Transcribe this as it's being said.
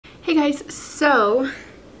Hey guys, so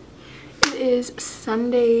it is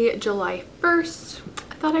Sunday, July 1st.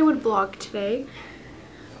 I thought I would vlog today.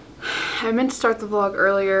 I meant to start the vlog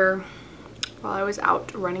earlier while I was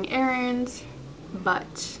out running errands,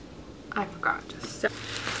 but I forgot. So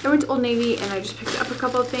I went to Old Navy and I just picked up a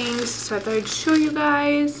couple of things, so I thought I'd show you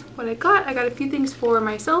guys what I got. I got a few things for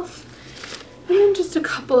myself and then just a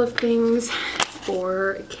couple of things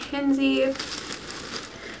for Kenzie.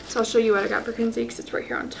 So I'll show you what I got for Kenzie because it's right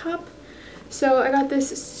here on top. So I got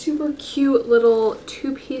this super cute little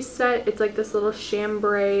two-piece set. It's like this little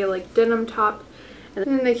chambray like denim top. And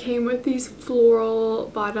then they came with these floral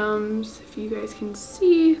bottoms, if you guys can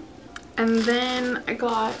see. And then I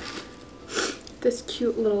got this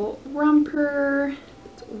cute little romper.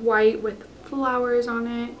 It's white with flowers on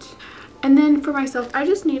it. And then for myself, I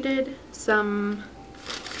just needed some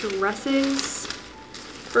dresses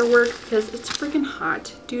for work because it's freaking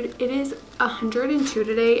hot. Dude, it is 102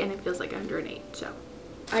 today and it feels like 108. So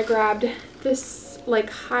I grabbed this like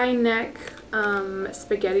high neck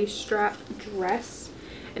spaghetti strap dress,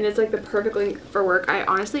 and it's like the perfect length for work. I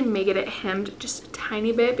honestly may get it hemmed just a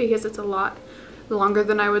tiny bit because it's a lot longer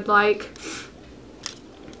than I would like,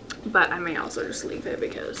 but I may also just leave it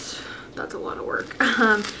because that's a lot of work.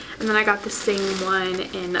 And then I got the same one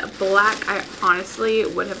in black. I honestly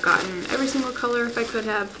would have gotten every single color if I could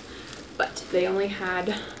have, but they only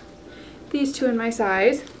had these two in my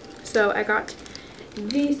size. So I got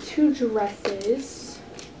these two dresses.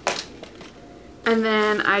 And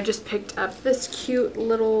then I just picked up this cute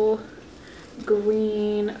little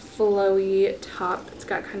green flowy top. It's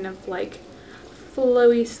got kind of like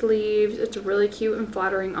flowy sleeves. It's really cute and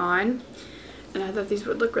flattering on. And I thought these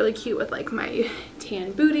would look really cute with like my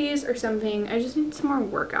tan booties or something. I just need some more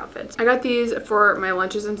work outfits. I got these for my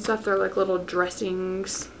lunches and stuff. They're like little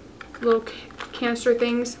dressings, little canister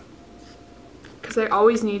things, because I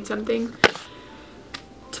always need something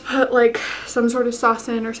to put like some sort of sauce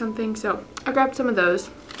in or something. So I grabbed some of those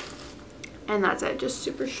and that's it. Just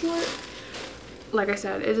super short. Like I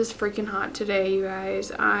said, it is freaking hot today, you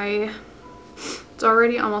guys. It's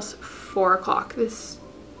already almost 4 o'clock. This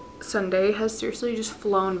Sunday has seriously just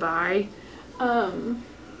flown by. I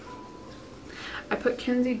put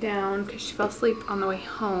Kenzie down because she fell asleep on the way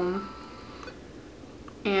home,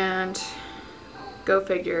 and go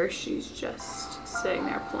figure, she's just sitting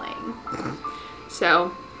there playing.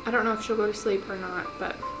 So I don't know if she'll go to sleep or not,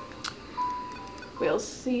 but we'll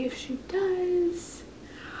see if she does.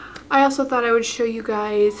 I also thought I would show you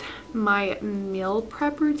guys my meal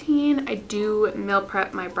prep routine. I do meal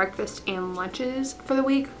prep my breakfast and lunches for the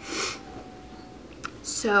week,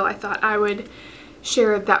 so I thought I would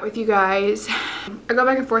share that with you guys. I go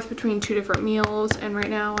back and forth between 2 different meals, and right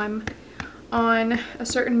now I'm on a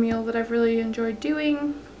certain meal that I've really enjoyed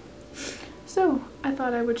doing, so I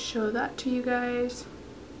thought I would show that to you guys.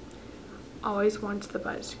 Always wants the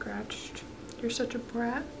butt scratched. You're such a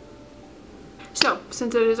brat. So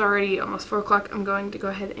since it is already almost 4 o'clock, I'm going to go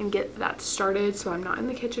ahead and get that started so I'm not in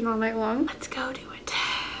the kitchen all night long. Let's go do it.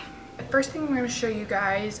 The first thing I'm going to show you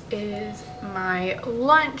guys is my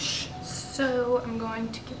lunch. So I'm going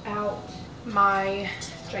to get out my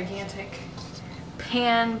gigantic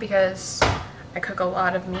pan because I cook a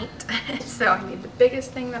lot of meat. So I need the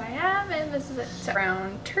biggest thing that I have, and this is it. So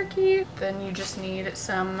brown turkey. Then you just need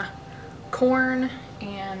some corn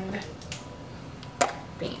and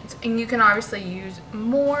beans, and you can obviously use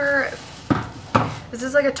more. This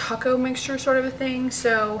is like a taco mixture sort of a thing,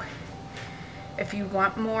 so if you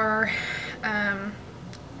want more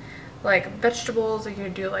like vegetables, you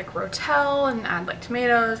could do like rotel and add like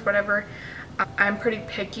tomatoes, whatever. I'm pretty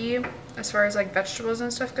picky as far as like vegetables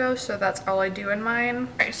and stuff go, so that's all I do in mine.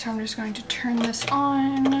 Alright, so I'm just going to turn this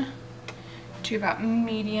on to about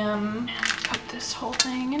medium and put this whole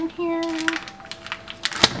thing in here.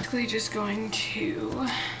 Basically just going to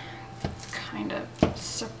kind of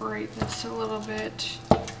separate this a little bit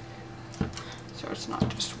so it's not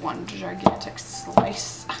just one gigantic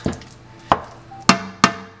slice.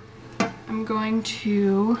 I'm going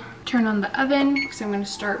to turn on the oven because I'm going to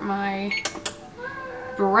start my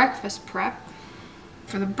breakfast prep.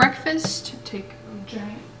 For the breakfast, take a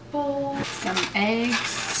giant bowl, some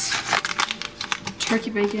eggs, turkey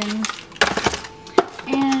bacon,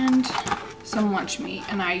 and some lunch meat,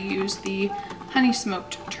 and I use the honey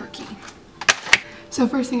smoked turkey. So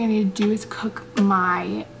first thing I need to do is cook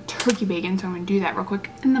my turkey bacon, so I'm going to do that real quick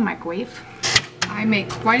in the microwave. I make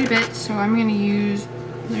quite a bit, so I'm going to use,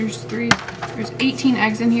 there's 18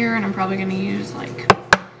 eggs in here, and I'm probably going to use like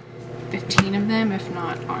 15 of them, if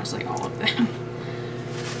not honestly all of them.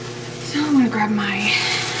 So I'm going to grab my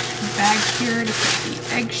bag here to put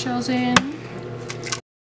the eggshells in.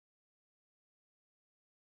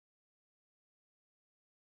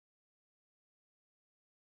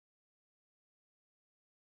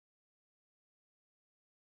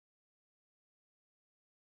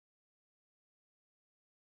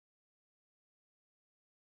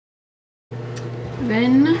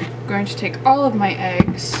 Then I'm going to take all of my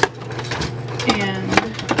eggs and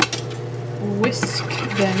whisk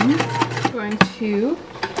them. I'm going to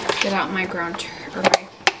get out my my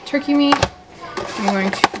turkey meat. I'm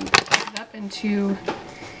going to cut it up into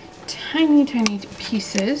tiny, tiny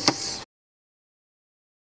pieces.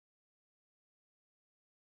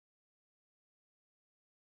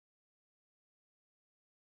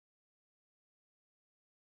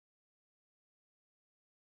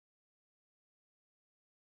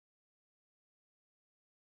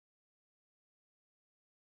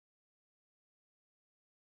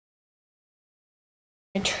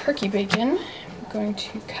 My turkey bacon, I'm going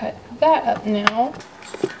to cut that up now.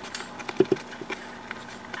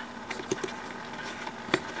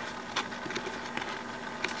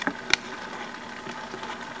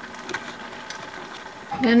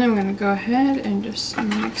 Then I'm going to go ahead and just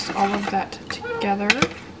mix all of that together.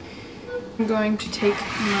 I'm going to take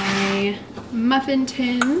my muffin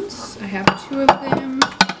tins, I have 2 of them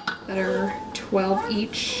that are 12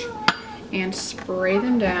 each, and spray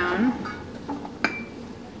them down.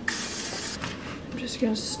 I'm just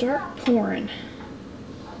going to start pouring.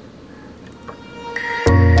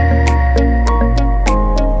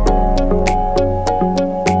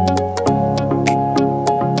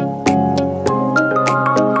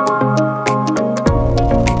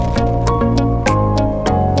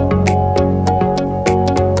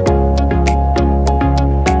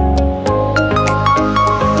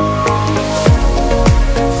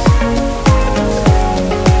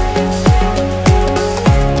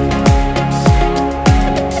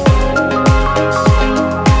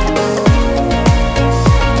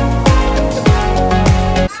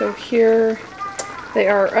 Here they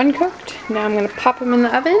are uncooked. Now I'm going to pop them in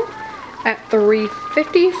the oven at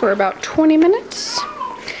 350 for about 20 minutes,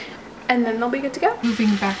 and then they'll be good to go.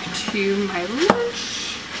 Moving back to my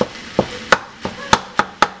lunch.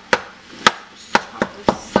 Just chop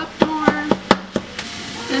this up more.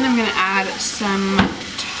 Then I'm going to add some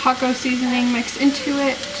taco seasoning mixed into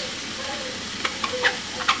it.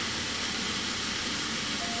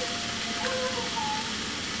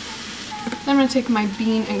 I'm going to take my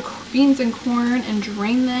beans and corn and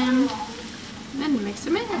drain them, and then mix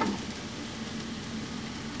them in.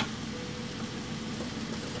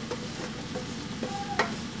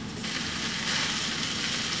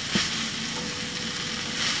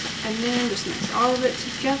 And then just mix all of it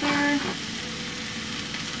together.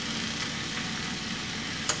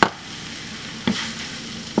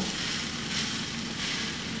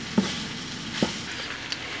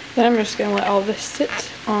 Then I'm just going to let all this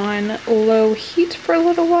sit on low heat for a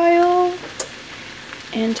little while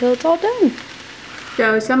until it's all done.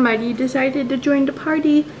 So somebody decided to join the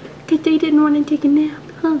party because they didn't want to take a nap,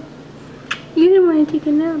 huh? You didn't want to take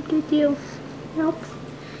a nap, did you? Nope.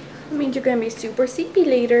 That means you're going to be super sleepy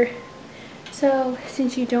later. So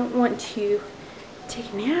since you don't want to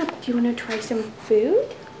take a nap, do you want to try some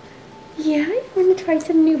food? Yeah, you want to try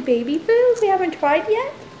some new baby food we haven't tried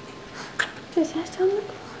yet? Does that sound like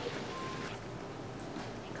fun?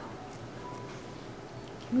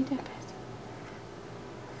 Give me that pass.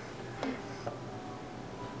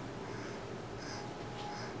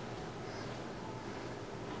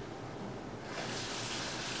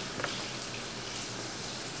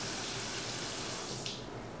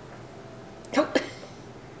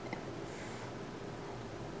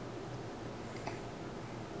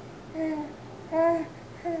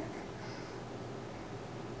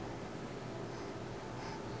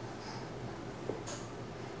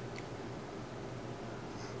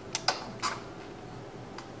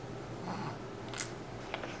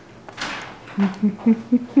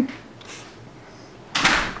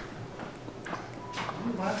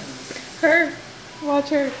 Her, watch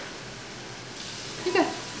her. You go.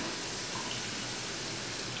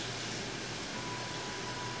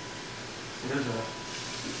 There's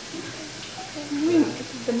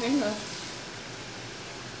a banana.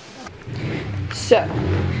 So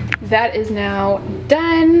that is now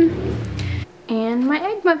done, and my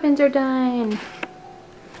egg muffins are done.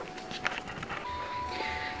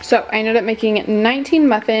 So I ended up making 19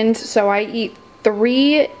 muffins, so I eat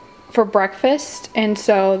 3 for breakfast, and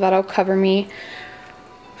so that'll cover me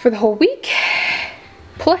for the whole week,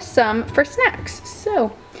 plus some for snacks.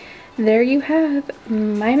 So there you have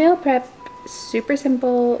my meal prep. Super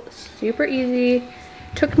simple, super easy.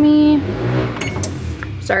 Took me,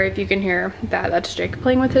 sorry if you can hear that, that's Jake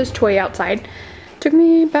playing with his toy outside. Took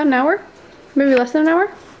me about an hour, maybe less than an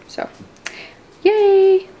hour. So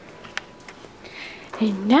yay!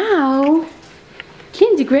 And now,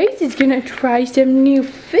 Kenzie Grace is gonna try some new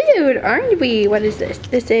food, aren't we? What is this?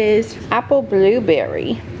 This is apple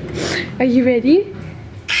blueberry. Are you ready?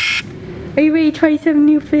 Are you ready to try some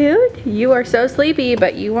new food? You are so sleepy,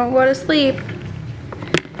 but you won't go to sleep.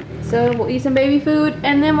 So we'll eat some baby food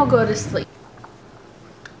and then we'll go to sleep.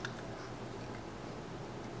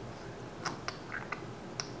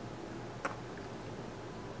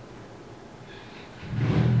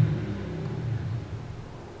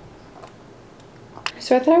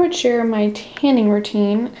 So I thought I would share my tanning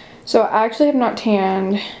routine. So I actually have not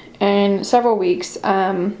tanned in several weeks,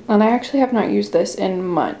 and I actually have not used this in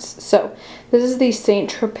months. So this is the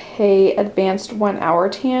Saint Tropez Advanced 1 Hour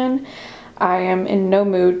Tan. I am in no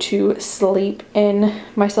mood to sleep in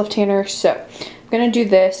my self tanner, so I'm gonna do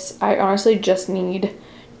this. I honestly just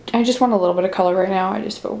want a little bit of color right now. I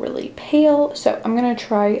just feel really pale, so I'm gonna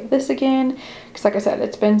try this again because, like I said,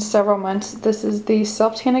 it's been several months. This is the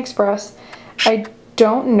Self Tan Express. I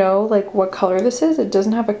don't know like what color this is. It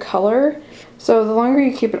doesn't have a color, so the longer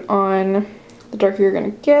you keep it on, the darker you're gonna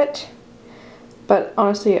get. But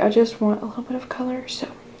honestly, I just want a little bit of color, so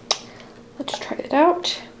let's try it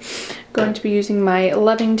out. I'm going to be using my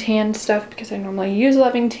Loving Tan stuff because I normally use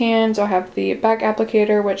Loving Tan. So I have the back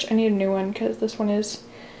applicator, which I need a new one because this one is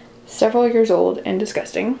several years old and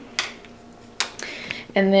disgusting.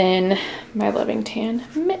 And then my Loving Tan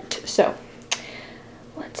mitt. So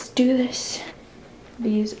let's do this.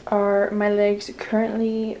 These are my legs,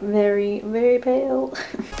 currently very, very pale.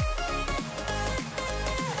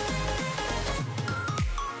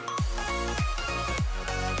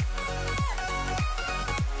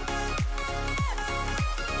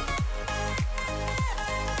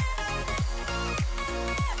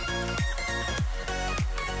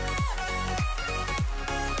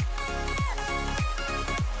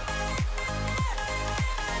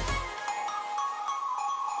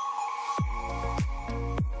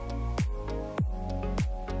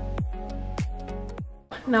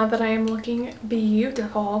 Now that I am looking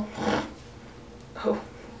beautiful. Oh,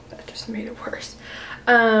 that just made it worse.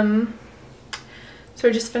 So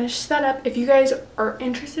I just finished that up. If you guys are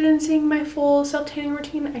interested in seeing my full self-tanning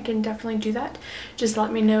routine, I can definitely do that. Just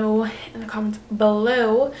let me know in the comments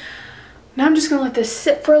below. Now I'm just gonna let this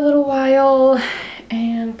sit for a little while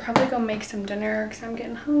and probably go make some dinner because I'm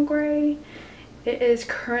getting hungry. It is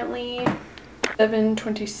currently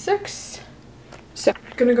 7:26. So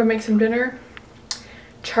I'm gonna go make some dinner,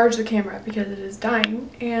 charge the camera because it is dying,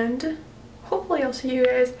 and hopefully I'll see you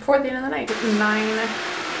guys before the end of the night.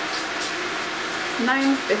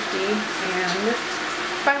 9:50 and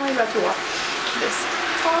finally about to wash this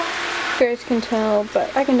off. You guys can tell,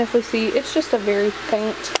 but I can definitely see it's just a very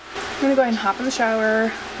faint. I'm gonna go ahead and hop in the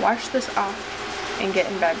shower, wash this off, and get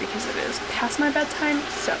in bed because it is past my bedtime.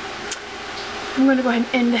 So I'm going to go ahead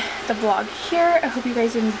and end the vlog here. I hope you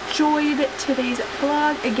guys enjoyed today's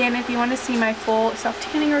vlog. Again, if you want to see my full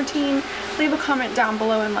self-tanning routine, leave a comment down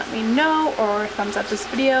below and let me know, or thumbs up this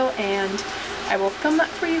video and I will film that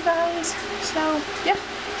for you guys. So yeah,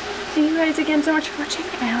 thank you guys again so much for watching,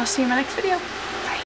 and I'll see you in my next video.